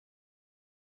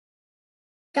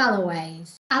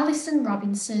Galloway's Alyson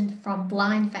Robinson from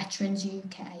Blind Veterans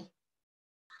UK.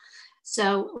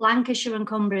 So Lancashire and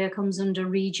Cumbria comes under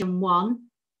Region 1.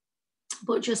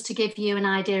 But just to give you an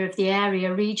idea of the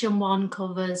area, Region 1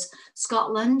 covers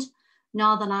Scotland,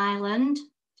 Northern Ireland,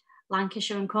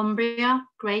 Lancashire and Cumbria,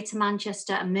 Greater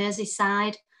Manchester and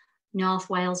Merseyside, North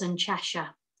Wales and Cheshire.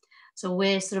 So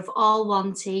we're sort of all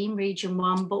one team, Region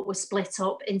 1, but we're split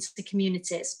up into the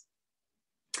communities.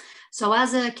 So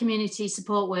as a community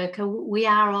support worker, we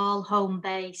are all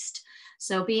home-based.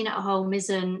 So being at home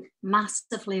isn't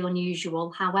massively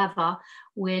unusual. However,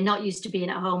 we're not used to being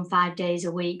at home 5 days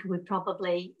a week. We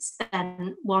probably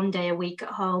spend 1 day a week at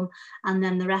home and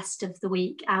then the rest of the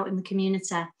week out in the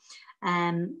community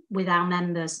with our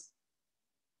members.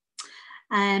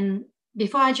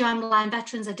 Before I joined Blind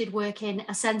Veterans, I did work in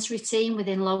a sensory team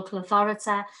within local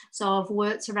authority. So I've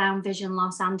worked around vision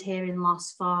loss and hearing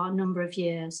loss for a number of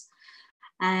years.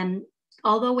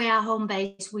 Although we are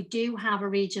home-based, we do have a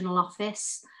regional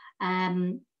office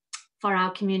for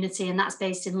our community, and that's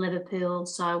based in Liverpool.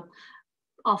 So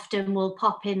often we'll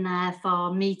pop in there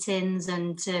for meetings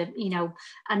and to,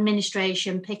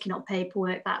 administration, picking up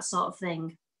paperwork, that sort of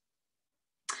thing.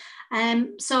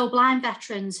 So Blind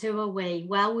Veterans, who are we?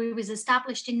 Well, we was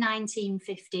established in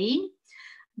 1915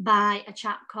 by a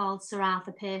chap called Sir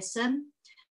Arthur Pearson,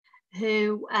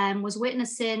 who was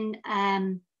witnessing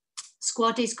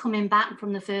squaddies coming back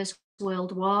from the First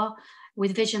World War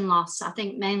with vision loss, I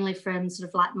think mainly from sort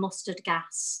of like mustard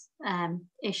gas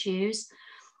issues.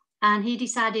 And he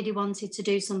decided he wanted to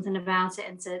do something about it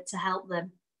and to help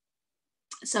them.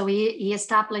 So he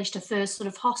established a first sort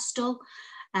of hostel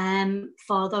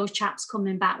for those chaps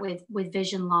coming back with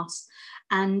vision loss.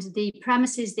 And the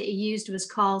premises that he used was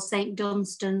called St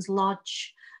Dunstan's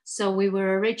Lodge. So we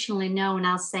were originally known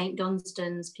as St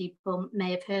Dunstan's. People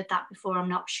may have heard that before, I'm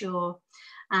not sure.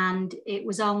 And it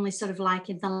was only sort of like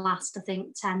in the last, I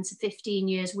think, 10 to 15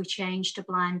 years, we changed to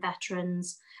Blind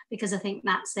Veterans, because I think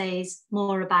that says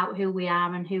more about who we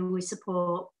are and who we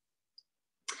support.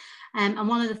 And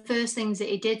one of the first things that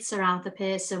he did, Sir Arthur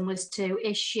Pearson, was to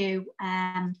issue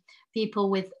people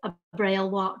with a braille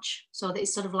watch, so that it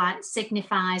sort of like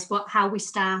signifies how we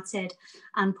started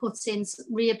and puts in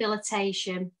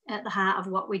rehabilitation at the heart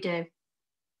of what we do.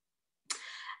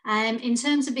 In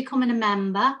terms of becoming a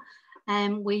member,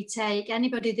 we take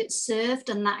anybody that's served,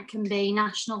 and that can be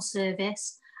national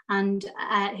service, and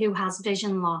who has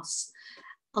vision loss.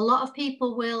 A lot of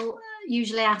people will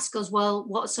usually ask us, well,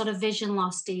 what sort of vision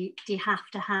loss do you have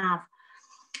to have?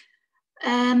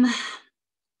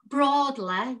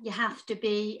 Broadly, you have to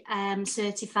be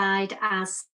certified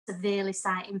as severely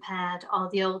sight impaired, or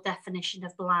the old definition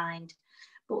of blind.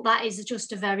 But that is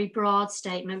just a very broad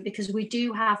statement, because we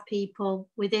do have people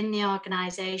within the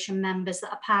organisation, members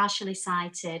that are partially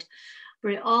sighted,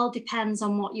 but it all depends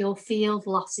on what your field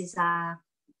losses are.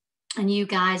 And you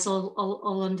guys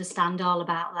will understand all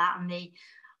about that and the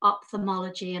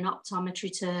ophthalmology and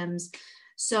optometry terms.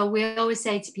 So we always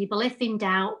say to people, if in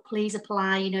doubt, please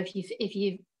apply. If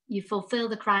you fulfill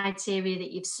the criteria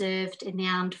that you've served in the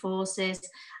armed forces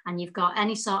and you've got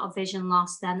any sort of vision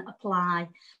loss, then apply.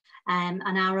 And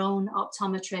our own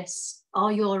optometrists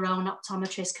or your own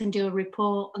optometrist can do a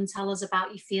report and tell us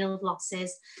about your field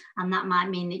losses, and that might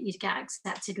mean that you'd get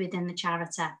accepted within the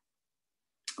charity,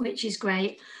 which is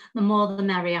great. The more the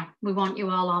merrier. We want you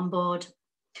all on board.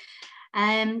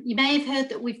 You may have heard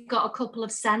that we've got a couple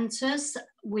of centres.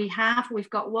 We've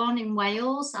got one in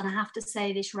Wales, and I have to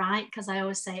say this right because I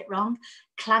always say it wrong,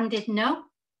 Llandudno,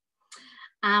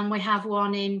 and we have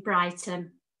one in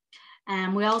Brighton.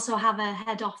 We also have a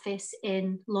head office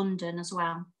in London as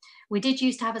well. We did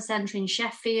used to have a centre in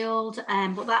Sheffield,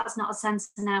 but that's not a centre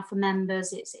now for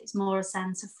members. It's more a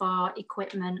centre for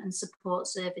equipment and support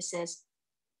services.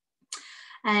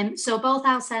 So both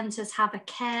our centres have a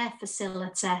care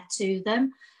facility to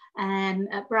them.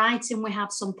 At Brighton, we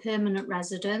have some permanent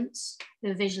residents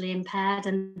who are visually impaired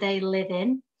and they live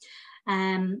in.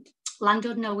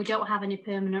 Llandudno, we don't have any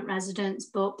permanent residents,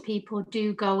 but people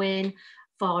do go in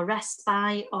for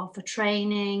respite or for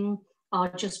training or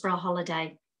just for a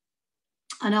holiday.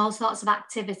 And all sorts of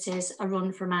activities are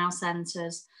run from our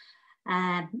centres.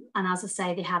 And as I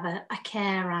say, they have a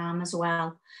care arm as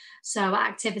well. So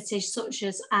activities such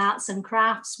as arts and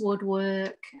crafts,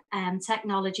 woodwork,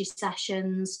 technology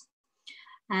sessions,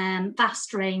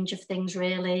 vast range of things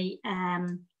really.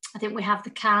 I think we have the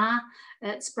car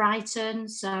at Brighton,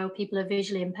 so people who are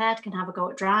visually impaired can have a go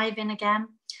at driving again.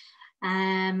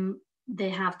 They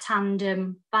have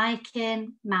tandem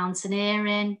biking,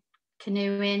 mountaineering,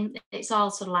 canoeing. It's all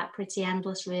sort of like pretty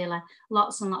endless really.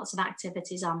 Lots and lots of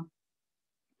activities on.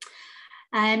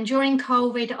 During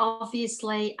COVID,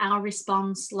 obviously, our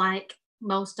response, like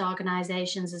most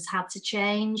organisations, has had to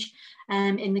change.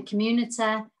 In the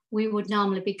community, we would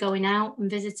normally be going out and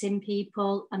visiting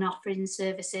people and offering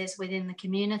services within the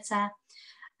community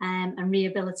and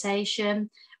rehabilitation.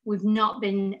 We've not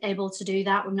been able to do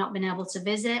that. We've not been able to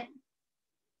visit.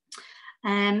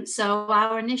 So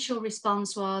our initial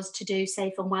response was to do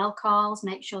safe and well calls,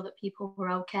 make sure that people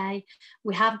were okay.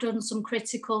 We have done some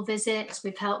critical visits.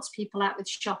 We've helped people out with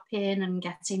shopping and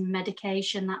getting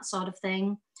medication, that sort of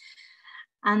thing.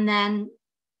 And then,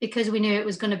 because we knew it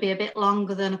was going to be a bit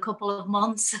longer than a couple of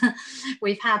months,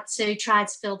 we've had to try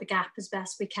to fill the gap as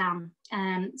best we can.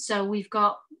 So we've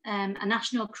got a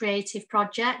national creative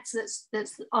project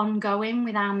that's ongoing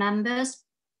with our members.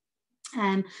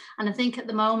 And I think at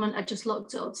the moment, I just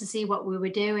looked up to see what we were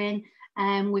doing.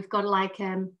 We've got like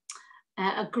a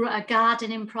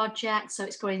gardening project, so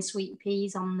it's growing sweet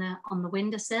peas on the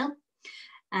windowsill.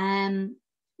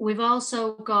 We've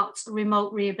also got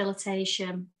remote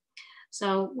rehabilitation.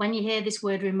 So when you hear this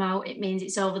word remote, it means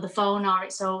it's over the phone or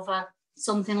it's over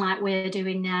something like we're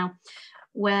doing now,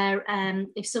 where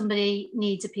if somebody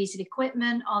needs a piece of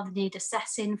equipment or they need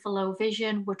assessing for low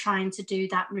vision, we're trying to do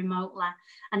that remotely.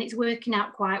 And it's working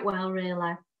out quite well,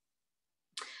 really.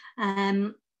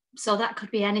 So that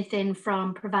could be anything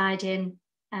from providing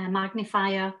a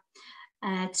magnifier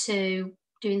to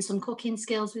doing some cooking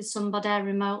skills with somebody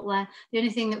remotely. The only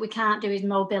thing that we can't do is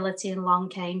mobility and long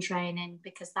cane training,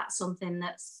 because that's something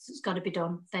that's got to be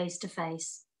done face to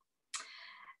face.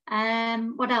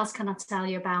 What else can I tell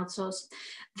you about us?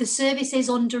 The service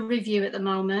is under review at the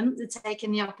moment. They're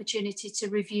taking the opportunity to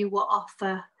review what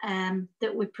offer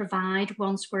that we provide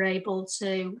once we're able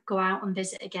to go out and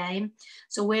visit again.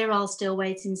 So we're all still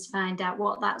waiting to find out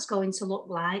what that's going to look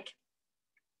like.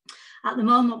 At the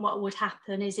moment, what would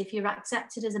happen is if you're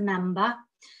accepted as a member,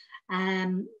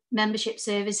 membership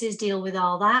services deal with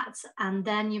all that, and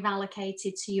then you're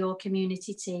allocated to your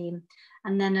community team.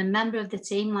 And then a member of the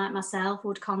team, like myself,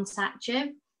 would contact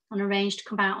you and arrange to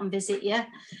come out and visit you.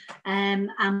 And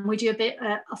we do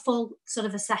a full sort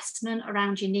of assessment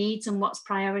around your needs and what's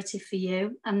priority for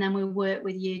you. And then we work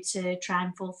with you to try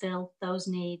and fulfill those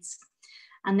needs.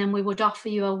 And then we would offer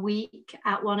you a week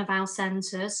at one of our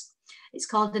centres. It's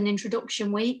called an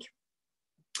introduction week.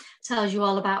 Tells you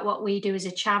all about what we do as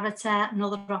a charity,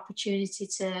 another opportunity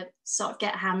to sort of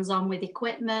get hands-on with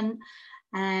equipment.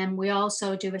 We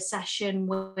also do a session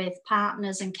with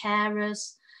partners and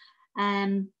carers.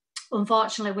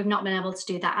 Unfortunately, we've not been able to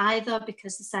do that either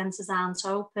because the centres aren't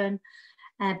open,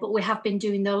 but we have been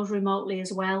doing those remotely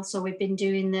as well. So we've been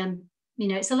doing them, you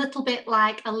know, it's a little bit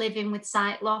like a living with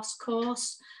sight loss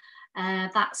course,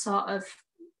 that sort of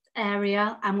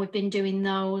area, and we've been doing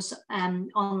those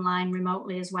online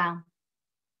remotely as well.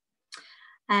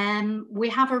 We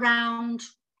have around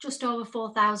just over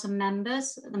 4,000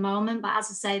 members at the moment, but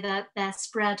as I say, they're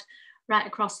spread right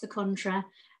across the country,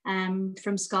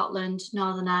 from Scotland,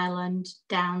 Northern Ireland,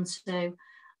 down to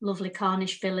lovely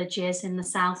Cornish villages in the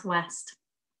southwest.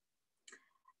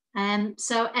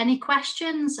 So any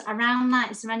questions around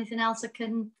that? Is there anything else I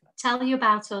can tell you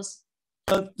about us?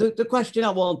 The question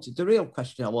I wanted, the real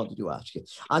question I wanted to ask you,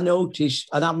 I noticed,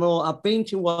 and I've been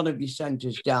to one of your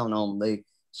centres down on the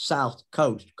south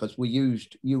coast because we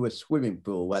used your swimming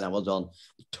pool when I was on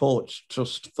the Torch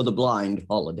Trust for the Blind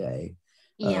holiday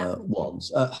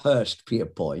once at Hurst Pier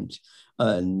Point,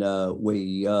 and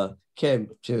we came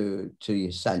to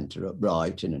your centre at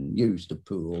Brighton and used the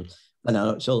pool, and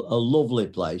it's a lovely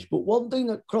place. But one thing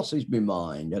that crosses my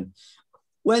mind, and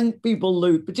when people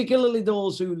lose, particularly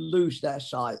those who lose their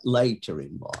sight later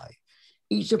in life,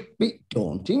 it's a bit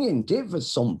daunting, isn't it, for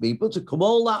some people to come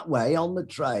all that way on the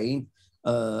train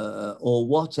or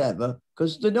whatever,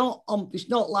 because they're not. It's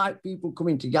not like people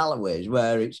coming to Galloway's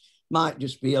where it might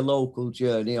just be a local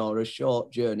journey or a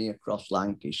short journey across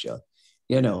Lancashire,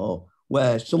 you know,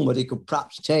 where somebody could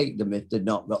perhaps take them if they've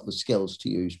not got the skills to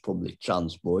use public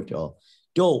transport or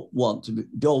don't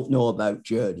know about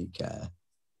journey care,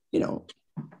 you know.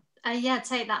 Yeah,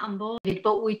 take that on board.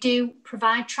 But we do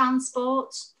provide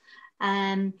transport.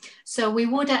 So we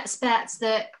would expect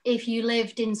that if you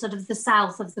lived in sort of the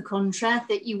south of the country,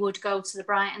 that you would go to the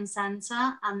Brighton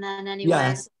Centre, and then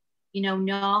anywhere, you know,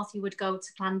 north, you would go to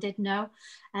Llandudno.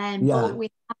 But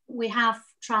we have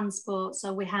transport,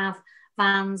 so we have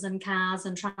vans and cars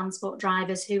and transport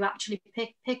drivers who actually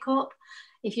pick up.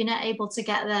 If you're not able to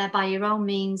get there by your own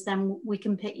means, then we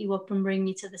can pick you up and bring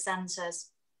you to the centres.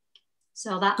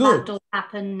 So that does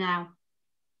happen now.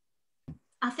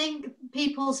 I think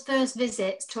people's first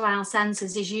visits to our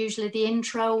centres is usually the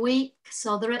intro week.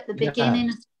 So they're at the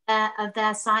beginning of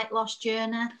their sight loss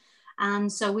journey.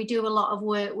 And so we do a lot of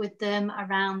work with them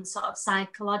around sort of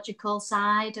psychological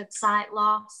side of sight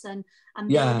loss and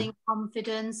building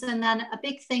confidence. And then a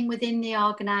big thing within the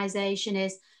organisation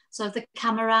is sort of the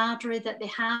camaraderie that they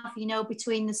have, you know,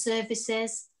 between the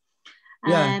services.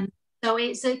 So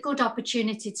it's a good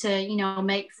opportunity to, you know,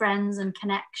 make friends and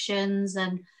connections.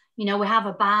 And, you know, we have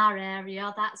a bar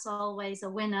area. That's always a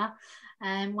winner.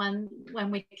 When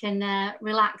we can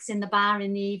relax in the bar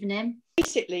in the evening.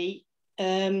 Basically,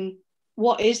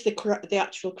 what is the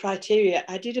actual criteria?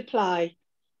 I did apply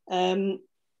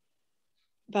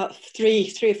about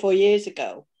three or 4 years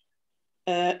ago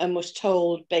and was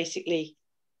told basically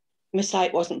my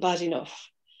sight wasn't bad enough.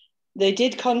 They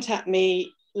did contact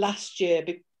me last year,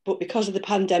 but because of the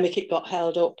pandemic, it got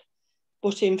held up.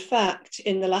 But in fact,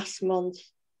 in the last month,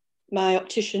 my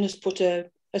optician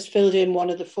has filled in one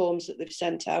of the forms that they've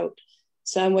sent out.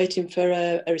 So I'm waiting for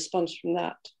a response from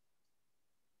that.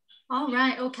 All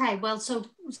right. Okay. Well, so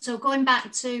going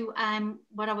back to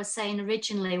what I was saying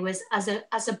originally was as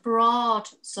a broad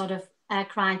sort of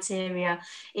criteria,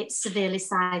 it's severely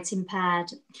sight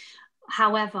impaired.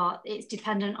 However, it's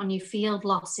dependent on your field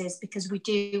losses, because we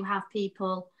do have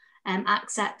people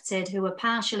accepted who are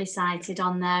partially sighted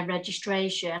on their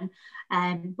registration,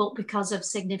 but because of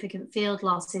significant field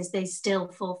losses, they still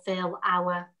fulfil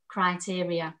our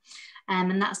criteria.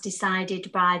 And that's decided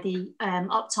by the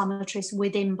optometrists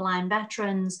within blind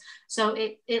veterans. So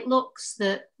it looks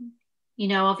that, you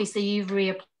know, obviously you've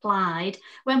reapplied.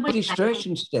 When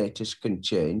registration status can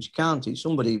change, can't it?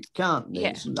 Somebody can't.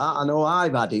 Yeah. I know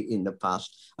I've had it in the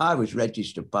past. I was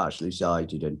registered partially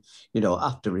sighted, and, you know,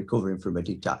 after recovering from a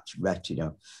detached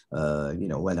retina, you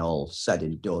know, when all said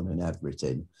and done and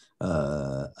everything,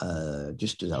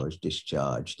 just as I was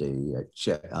discharged,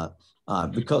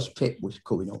 because Pip was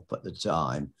coming up at the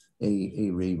time, he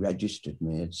re-registered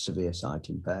me as severe sight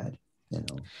impaired. You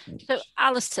know, so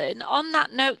Alyson, on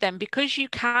that note then, because you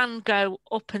can go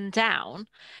up and down,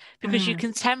 because you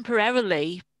can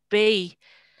temporarily be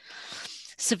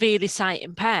severely sight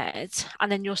impaired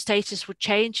and then your status would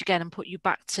change again and put you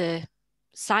back to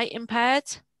sight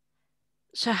impaired.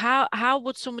 So how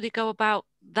would somebody go about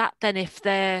that then if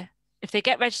they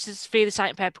get registered as severely sight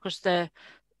impaired because they're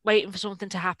waiting for something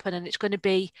to happen and it's going to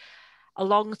be a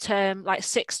long-term, like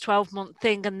 6-12 month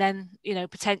thing, and then, you know,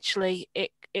 potentially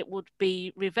it would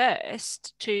be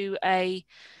reversed to a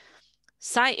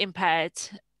sight impaired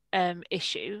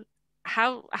issue.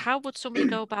 How would somebody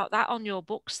go about that on your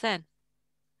books then?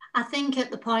 I think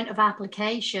at the point of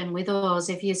application with us,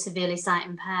 if you're severely sight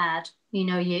impaired, you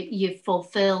know, you've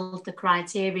fulfilled the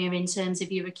criteria in terms of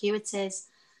your acuities.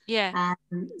 Yeah.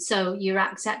 So you're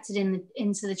accepted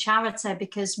into the charity,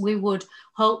 because we would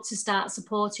hope to start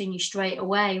supporting you straight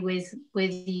away with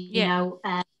you know,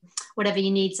 whatever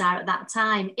your needs are at that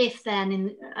time. If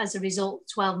then, as a result,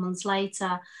 12 months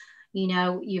later, you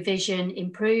know, your vision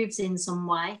improves in some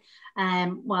way,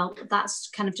 well, that's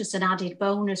kind of just an added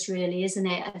bonus, really, isn't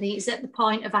it? I think it's at the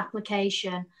point of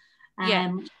application. Fair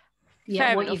enough.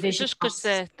 It's just because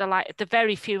the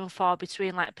very few and far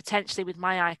between, like potentially with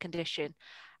my eye condition,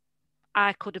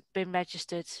 I could have been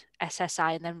registered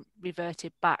SSI and then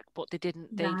reverted back, but they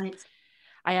didn't.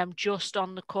 I am just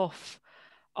on the cuff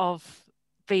of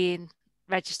being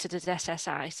registered as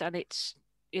SSI, and it's,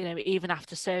 you know, even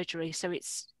after surgery. So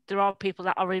there are people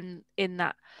that are in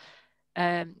that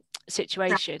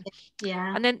situation.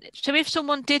 Yeah. And then, so if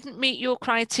someone didn't meet your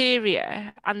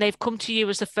criteria and they've come to you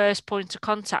as the first point of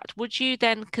contact, would you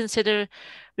then consider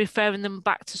referring them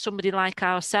back to somebody like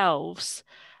ourselves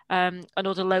and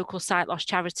other local sight loss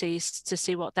charities to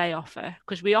see what they offer?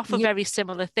 Because we offer very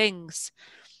similar things,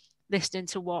 listening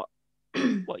to what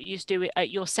you do at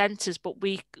your centres, but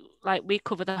we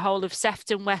cover the whole of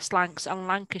Sefton, West Lancs and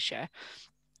Lancashire.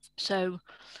 So,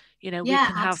 you know, we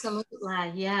can have...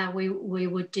 absolutely. Yeah, we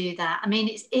would do that. I mean,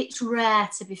 it's rare,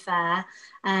 to be fair,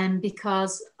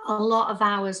 because a lot of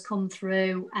ours come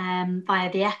through via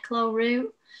the ECLO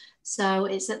route. So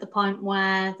it's at the point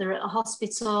where they're at a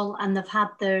hospital and they've had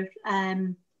the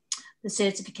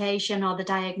certification or the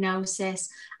diagnosis,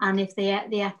 and if the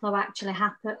ECLO actually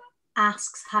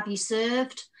asks, have you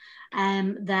served?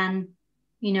 Then,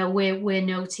 you know, we're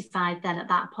notified then at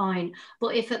that point.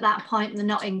 But if at that point they're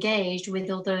not engaged with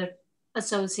other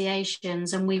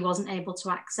associations and we wasn't able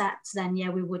to accept, then yeah,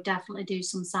 we would definitely do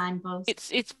some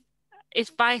signposts.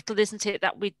 It's vital, isn't it,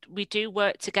 that we do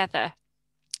work together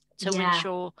to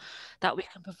ensure that we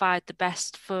can provide the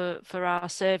best for our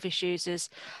service users.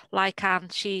 Like Anne,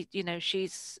 she's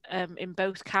in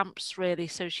both camps really,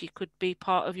 so she could be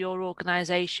part of your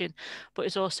organisation, but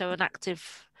is also an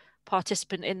active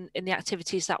participant in the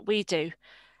activities that we do,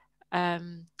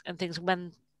 and things.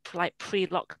 When like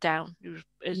pre-lockdown.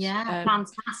 Yeah,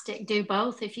 fantastic. Do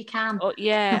both if you can.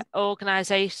 Yeah,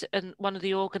 organisation, and one of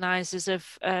the organisers of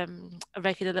a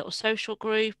regular little social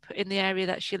group in the area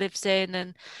that she lives in,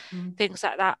 and things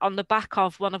like that, on the back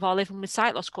of one of our Living with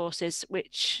Sight Loss courses,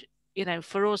 which, you know,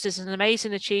 for us is an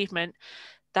amazing achievement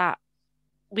that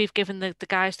we've given the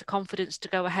guys the confidence to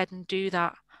go ahead and do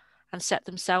that and set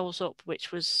themselves up,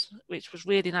 which was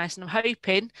really nice. And I'm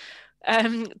hoping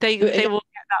they will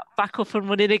get that back up and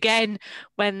running again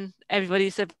when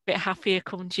everybody's a bit happier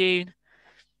come June.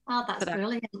 Oh, that's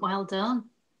brilliant. Well done.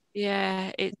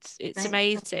 Yeah, it's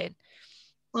amazing.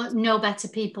 Well, no better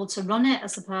people to run it, I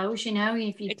suppose, you know,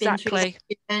 if you've been through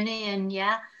the journey, and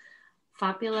yeah,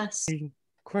 fabulous.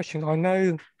 Question, I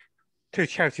know two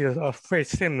charities are very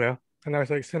similar, and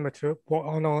those are similar to what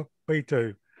I know we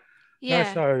do. Yeah.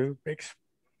 Also, it's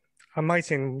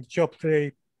amazing job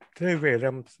they do with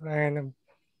them, and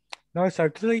also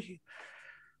do they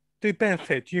do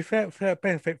benefit? Do you feel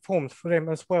benefit forms for them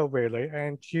as well, really,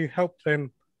 and do you help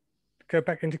them go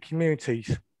back into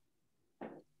communities,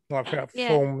 like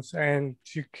forms, and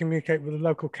to communicate with the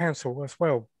local council as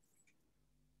well?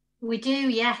 We do,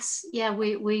 yes. Yeah,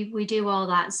 we do all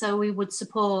that. So we would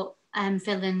support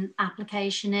filling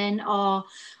application in, or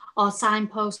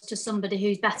signpost to somebody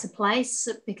who's better placed,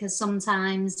 because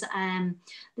sometimes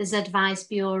there's advice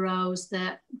bureaus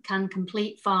that can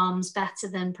complete forms better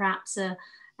than perhaps a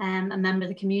member of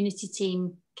the community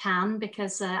team can,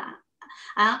 because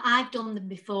I've done them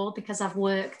before because I've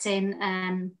worked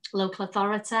in local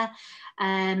authority,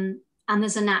 and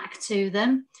there's a knack to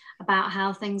them about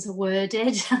how things are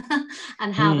worded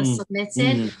and how they're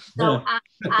submitted. So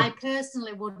I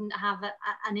personally wouldn't have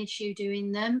an issue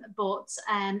doing them, but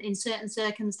in certain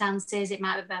circumstances, it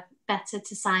might be better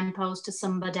to signpost to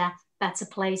somebody better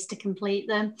place to complete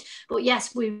them. But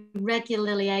yes, we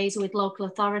regularly liaise with local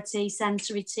authority,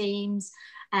 sensory teams,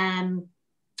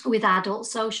 with adult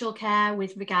social care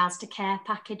with regards to care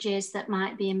packages that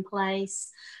might be in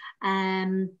place,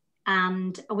 and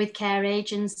with care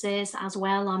agencies as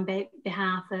well on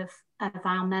behalf of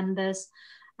our members.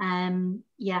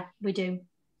 Yeah, we do.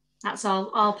 That's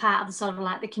all part of the sort of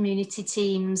like the community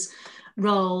team's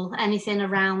role, anything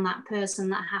around that person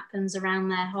that happens around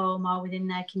their home or within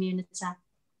their community.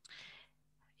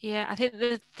 Yeah, I think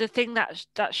the thing that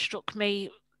struck me,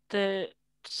 the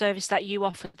service that you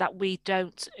offer that we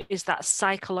don't, is that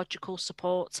psychological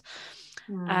support,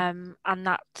 and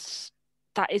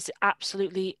that is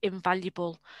absolutely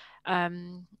invaluable, you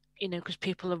know, because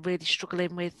people are really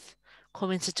struggling with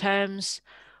coming to terms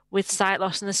with sight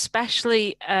loss, and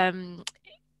especially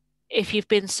if you've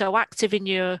been so active in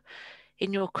your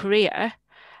career,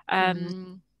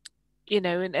 you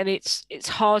know, and it's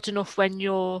hard enough when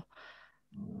you're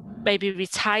maybe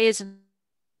retired and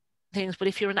things, but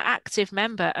if you're an active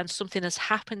member and something has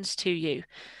happened to you,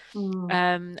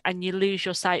 and you lose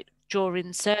your sight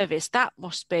during service, that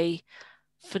must be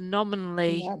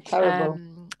phenomenally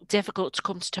difficult to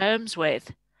come to terms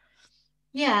with.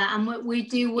 Yeah, and we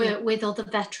do work with other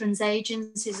veterans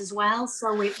agencies as well.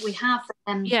 So we have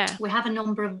a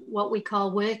number of what we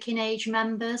call working age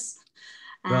members,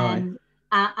 and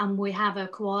we have a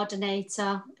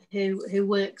coordinator who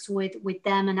works with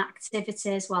them and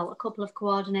activities. Well, a couple of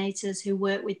coordinators who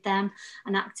work with them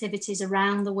and activities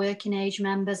around the working age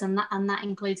members, and that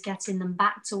includes getting them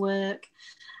back to work,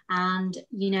 and,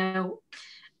 you know,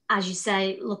 as you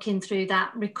say, looking through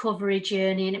that recovery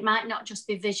journey. And it might not just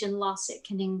be vision loss, it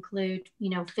can include, you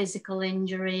know, physical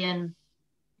injury and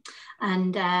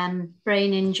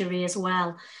brain injury as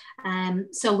well.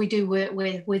 So we do work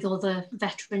with other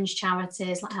veterans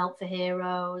charities like Help for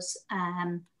Heroes,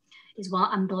 is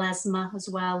what, and Blesma as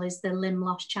well is the limb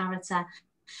loss charity.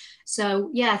 So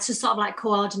yeah, to sort of like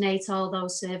coordinate all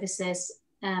those services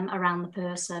around the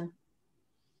person.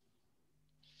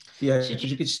 Yeah, because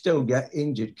you could still get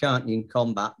injured, can't you, in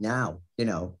combat now, you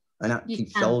know, an active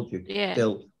soldier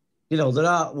still, you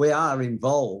know, we are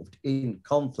involved in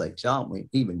conflicts, aren't we,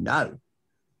 even now?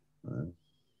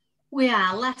 We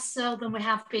are, less so than we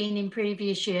have been in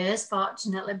previous years,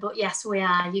 fortunately, but yes, we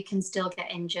are. You can still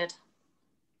get injured.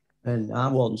 And I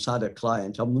once had a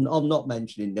client, I'm not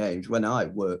mentioning names, when I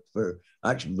worked for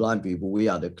Action for Blind People, we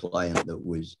had a client that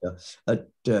was had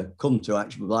come to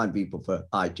Action for Blind People for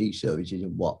IT services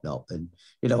and whatnot. And,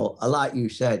 you know, like you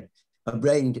said, a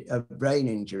brain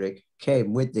injury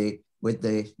came with the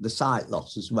sight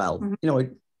loss as well. You know,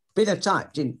 it'd been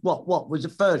attacked in what was the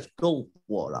first Gulf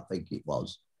War, I think it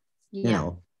was, you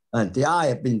know, and the eye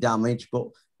had been damaged, but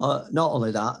not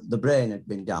only that, the brain had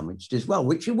been damaged as well,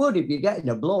 which you would if you're getting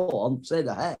a blow on, say,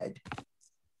 the head,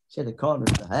 say the corner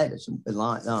of the head or something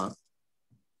like that.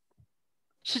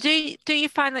 So do you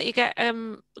find that you get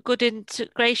good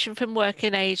integration from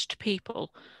working aged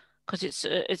people? Because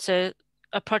it's a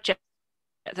project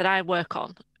that I work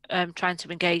on, trying to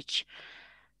engage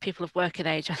people of working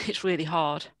age, and it's really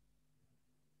hard.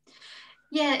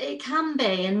 Yeah, it can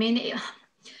be. I mean,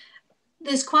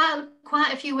 there's quite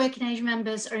a few working age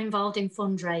members are involved in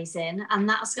fundraising, and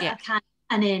that's a kind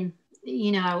of an in,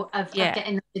 you know, of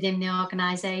getting within the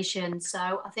organisation.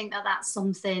 So I think that that's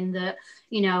something that,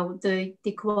 you know, the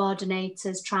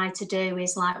coordinators try to do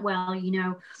is like, well, you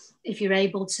know, if you're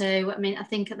able to, I mean, I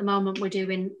think at the moment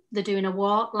they're doing a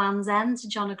walk Land's End to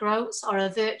John O'Groats, or a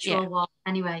virtual walk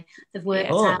anyway. They've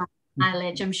worked out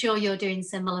mileage. I'm sure you're doing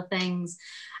similar things.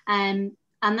 And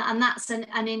that's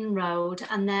an inroad.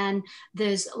 And then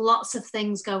there's lots of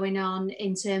things going on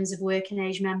in terms of working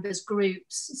age members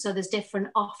groups. So there's different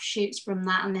offshoots from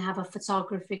that, and they have a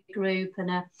photography group and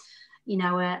a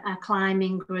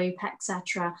climbing group,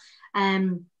 etc.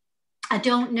 I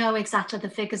don't know exactly the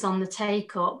figures on the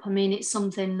take up. I mean, it's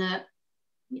something that,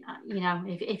 you know,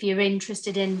 if you're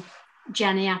interested in,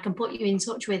 Jenny, I can put you in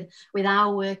touch with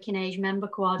our working age member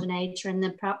coordinator, and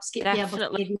then perhaps be able to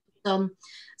give you some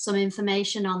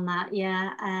information on that.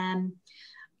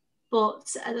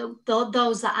 But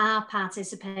those that are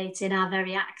participating are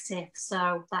very active,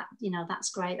 so that, you know,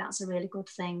 that's great. That's a really good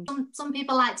thing. Some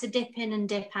people like to dip in and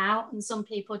dip out, and some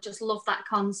people just love that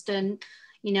constant,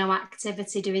 you know,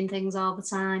 activity, doing things all the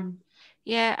time.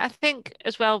 Yeah, I think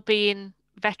as well, being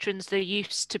veterans, they're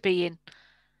used to being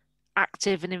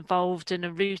active and involved in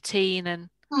a routine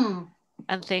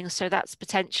and things, so that's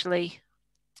potentially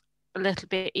a little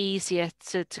bit easier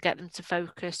to get them to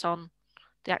focus on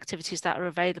the activities that are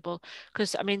available.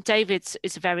 Because I mean, David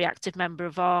is a very active member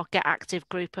of our Get Active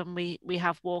group, and we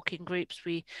have walking groups.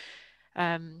 They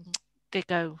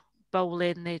go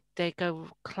bowling, they go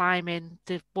climbing,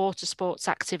 the water sports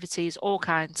activities, all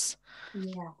kinds.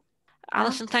 Yeah.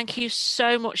 Alyson, thank you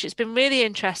so much. It's been really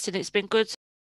interesting. It's been good